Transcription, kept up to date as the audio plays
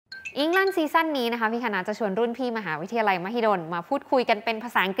อิงลันซีซั่นนี้นะคะพี่คณะจะชวนรุ่นพี่มหาวิทยาลัยมหิดลมาพูดคุยกันเป็นภา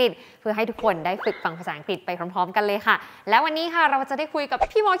ษาอังกฤษเพื่อให้ทุกคนได้ฝึกฟังภาษาอังกฤษไปพร้อมๆกันเลยค่ะและวันนี้ค่ะเราจะได้คุยกับ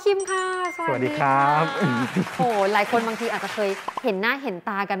พี่หมอคิมค่ะสวัสดีครับโอ้หลายคนบางทีอาจจะเคยเห็นหน้าเห็น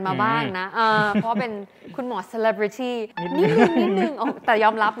ตากันมาบ้างนะเพราะเป็นคุณหมอ celebrity นิดนึงแต่ย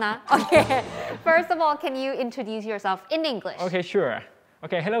อมรับนะโอเค First of all can you introduce yourself in English Okay sure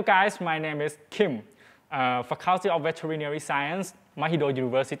Okay hello guys my name is Kim Faculty of Veterinary Science Mahidol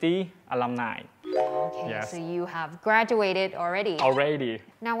University alumni Okay yes. So you have graduated already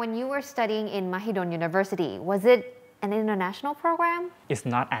Now when you were studying in Mahidol University was it an international program It's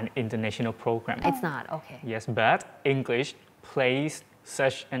not an international program It's not okay Yes but English plays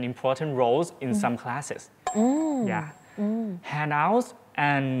such an important role in some classes Yeah handouts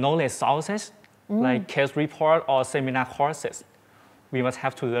and knowledge sources like case report or seminar courses we must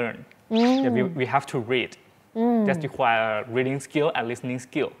have to learn we have to read that require reading skill and listening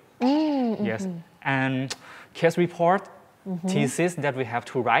skill yes and case report thesis that we have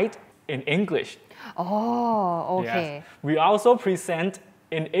to write in English okay yes. We also present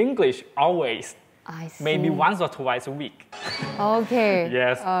in English always I see maybe once or twice a week okay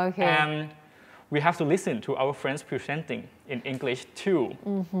yes okay and we have to listen to our friends presenting in English too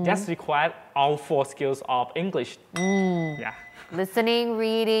that's required all 4 skills of English yeah Listening,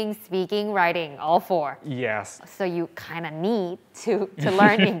 reading, speaking, writing, all 4. Yes. So you kind of need to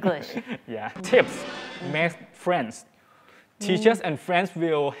learn English. Yeah. Tips: make friends. Teachers and friends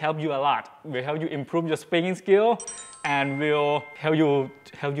will help you a lot. Will help you improve your speaking skill, and will help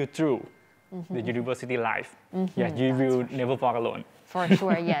you through the university life. Yeah, you will never walk alone. For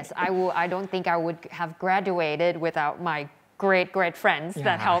sure, yes. I don't think I would have graduated without my great friends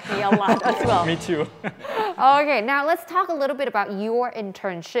that helped me a lot as well. Me too. Okay, now let's talk a little bit about your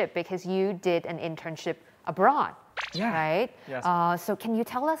internship because you did an internship abroad, right? Yes. So can you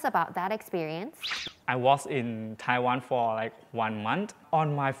tell us about that experience? I was in Taiwan for like 1 month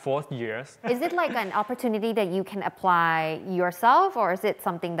on my 4th year. Is it like an opportunity that you can apply yourself or is it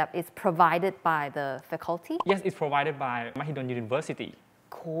something that is provided by the faculty? Yes, it's provided by Mahidol University.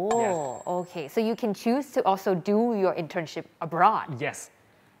 Cool. Yes. Okay, so you can choose to also do your internship abroad. Yes.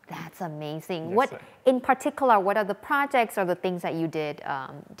 That's amazing. Yes, what, sir. in particular, what are the projects or the things that you did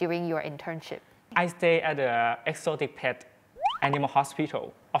during your internship? I stayed at the exotic pet animal hospital.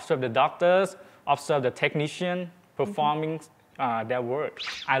 Observe the doctors, observe the technician performing their work.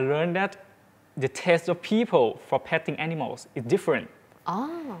 I learned that the taste of people for petting animals is different.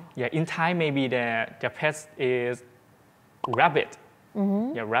 Oh. Yeah, in Thai maybe the pet is rabbit.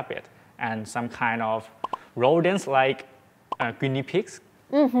 Yeah, rabbit and some kind of rodents like guinea pigs.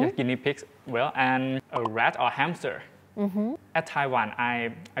 Yeah, guinea pigs. Well, and a rat or hamster. At Taiwan,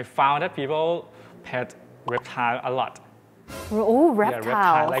 I found that people pet reptile a lot. Oh, reptiles. Yeah,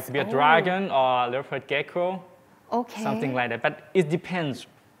 reptile like be a dragon or leopard gecko. Okay. Something like that. But it depends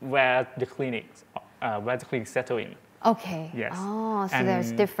where the clinic settle in. Okay. Yes. Oh, so and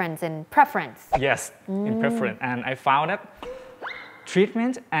there's difference in preference. Yes, in preference. And I found that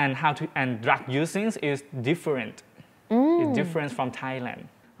treatment and drug using is different. It's different from Thailand.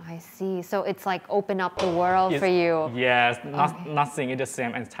 I see. So it's like open up the world for you. Yes, nothing is the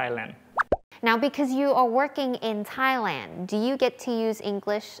same as Thailand. Now, because you are working in Thailand, do you get to use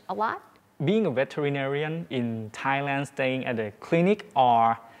English a lot? Being a veterinarian in Thailand, staying at a clinic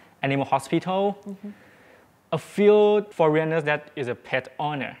or animal hospital, a few foreigners that is a pet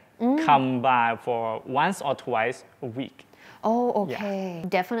owner come by for once or twice a week. Oh, okay. Yeah.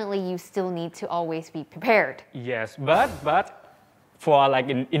 Definitely, you still need to always be prepared. Yes, but for like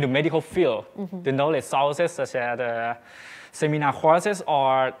in the medical field, the knowledge sources such as seminar courses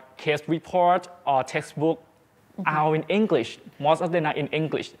or case report or textbook are in English. Most of them are in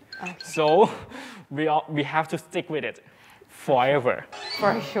English. Okay. So we have to stick with it forever.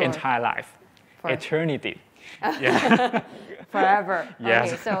 For sure. Entire life, eternity. Yeah. Forever.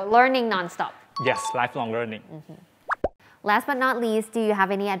 Yes. Okay, so learning nonstop. Yes, lifelong learning. Last but not least, do you have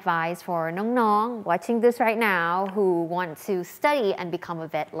any advice for Nong watching this right now who want to study and become a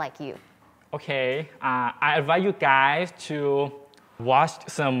vet like you? Okay, I advise you guys to watch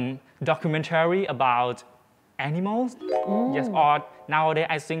some documentary about animals. Yes, or nowadays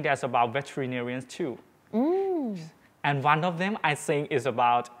I think there's about veterinarians too. And one of them I think is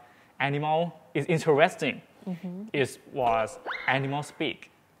about animal is interesting. It was Animal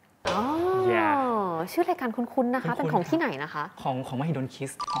Speak. ชื่อรายการคุ้นๆนะคะเป็นของที่ไหนนะคะของมหิดลคิ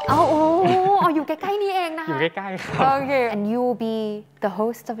สอยู่ใกล้ๆนี่เองนะคะอยู่ใกล้ๆครับ Okay and you will be the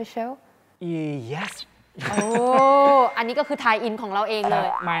host of a show Yes โอ้อันนี้ก็คือ tie in ของเราเองเลย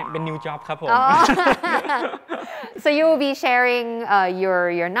ไม่เป็น new job ครับผม So you will be sharing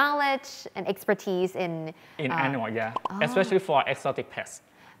your knowledge and expertise in animal especially for exotic pests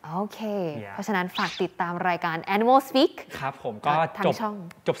โอเคเพราะฉะนั้นฝากติดตามรายการ Animal Speak ครับผมก็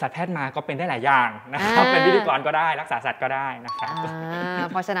จบสัตวแพทย์มาก็เป็นได้หลายอย่างนะครับเป็นพิธีกรก็ได้รักษาสัตว์ก็ได้นะครับ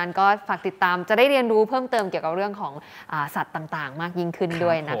เพราะฉะนั้นก็ฝากติดตามจะได้เรียนรู้เพิ่มเติมเกี่ยวกับเรื่องของสัตว์ต่างๆมากยิ่งขึ้นด้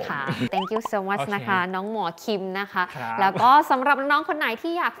วยนะคะ Thank you so much นะคะน้องหมอคิมนะคะแล้วก็สำหรับน้องๆคนไหน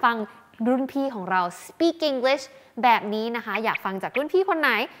ที่อยากฟังรุ่นพี่ของเรา Speak English แบบนี้นะคะอยากฟังจากรุ่นพี่คนไหน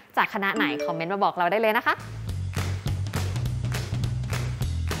จากคณะไหนคอมเมนต์มาบอกเราได้เลยนะคะ